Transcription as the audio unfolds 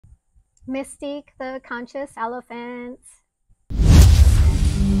Mystique, the conscious elephant.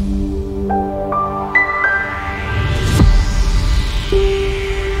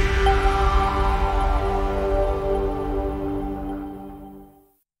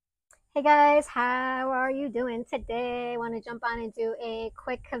 Hey guys, how are you doing today? I want to jump on and do a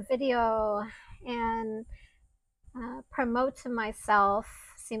quick video and promote to myself.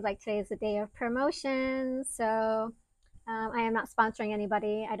 Seems like today is the day of promotion, so I am not sponsoring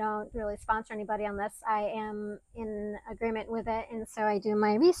anybody. I don't really sponsor anybody unless I am in agreement with it, and so I do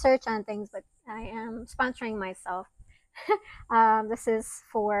my research on things, but I am sponsoring myself. This is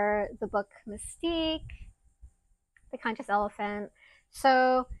for the book Mystique, the Conscious Elephant.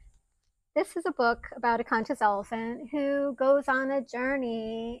 So this is a book about a conscious elephant who goes on a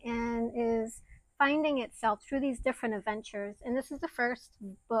journey and is finding itself through these different adventures. And this is the first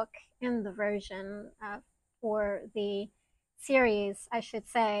book in the version for the series, I should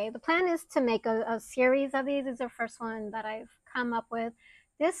say. The plan is to make a series of these. This is the first one that I've come up with.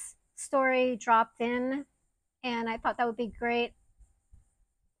 This story dropped in, and I thought that would be great,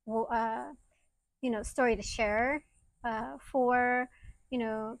 story to share for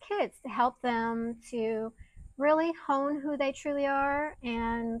kids, to help them to really hone who they truly are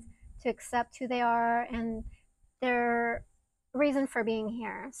and to accept who they are and their reason for being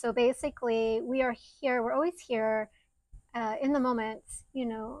here. So basically, we are here, we're always here in the moment,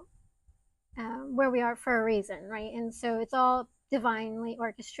 where we are for a reason, right? And so it's all divinely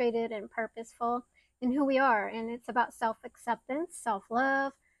orchestrated and purposeful in who we are. And it's about self acceptance, self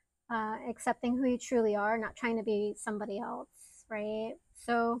love, accepting who you truly are, not trying to be somebody else, right?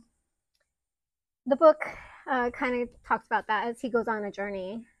 So the book kind of talks about that as he goes on a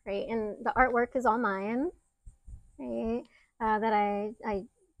journey, right? And the artwork is all mine, right? That I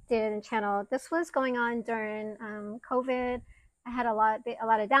did and channeled. This was going on during COVID. I had a lot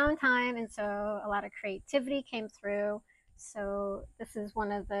of downtime, and so a lot of creativity came through. So this is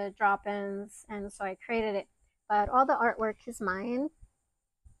one of the drop-ins, and so I created it. But all the artwork is mine.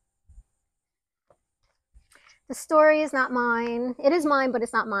 The story is not mine. It is mine, but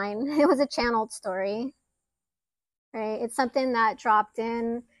it's not mine. It was a channeled story, right? It's something that dropped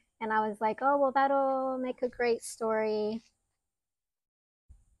in, and I was like, oh, well, that'll make a great story.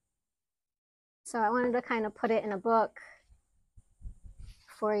 So I wanted to kind of put it in a book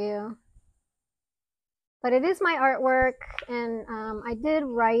for you. But it is my artwork, and I did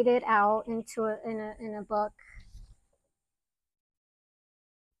write it out into in a book.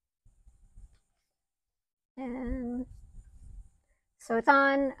 And so it's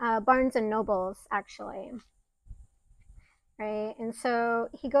on Barnes and Nobles, actually. Right? And so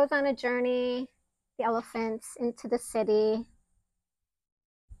he goes on a journey, the elephants, into the city.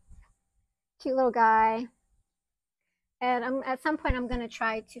 Cute little guy. And at some point, I'm going to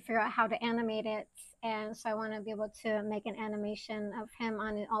try to figure out how to animate it. And so I want to be able to make an animation of him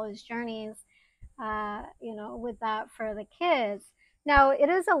on all his journeys, with that for the kids. Now, it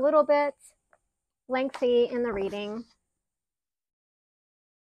is a little bit lengthy in the reading,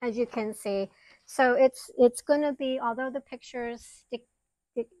 as you can see. So it's going to be, although the pictures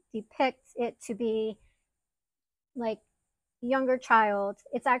depict it to be like younger child,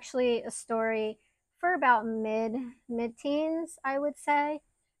 it's actually a story for about mid-teens, I would say,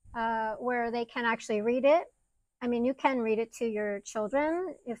 where they can actually read it. I mean, you can read it to your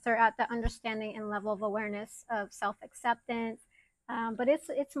children if they're at the understanding and level of awareness of self-acceptance. But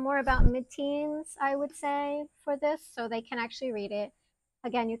it's more about mid-teens, I would say, for this, so they can actually read it.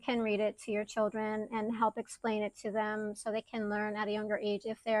 Again, you can read it to your children and help explain it to them so they can learn at a younger age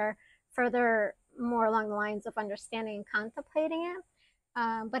if they're further more along the lines of understanding and contemplating it.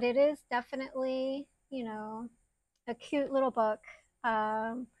 But it is definitely, a cute little book.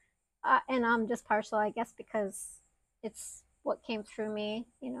 And I'm just partial, I guess, because it's what came through me,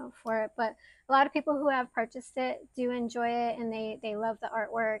 for it. But a lot of people who have purchased it do enjoy it, and they love the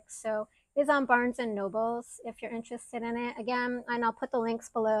artwork. So it's on Barnes and Nobles if you're interested in it. Again, and I'll put the links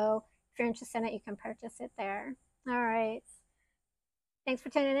below. If you're interested in it, you can purchase it there. All right. Thanks for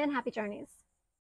tuning in. Happy journeys.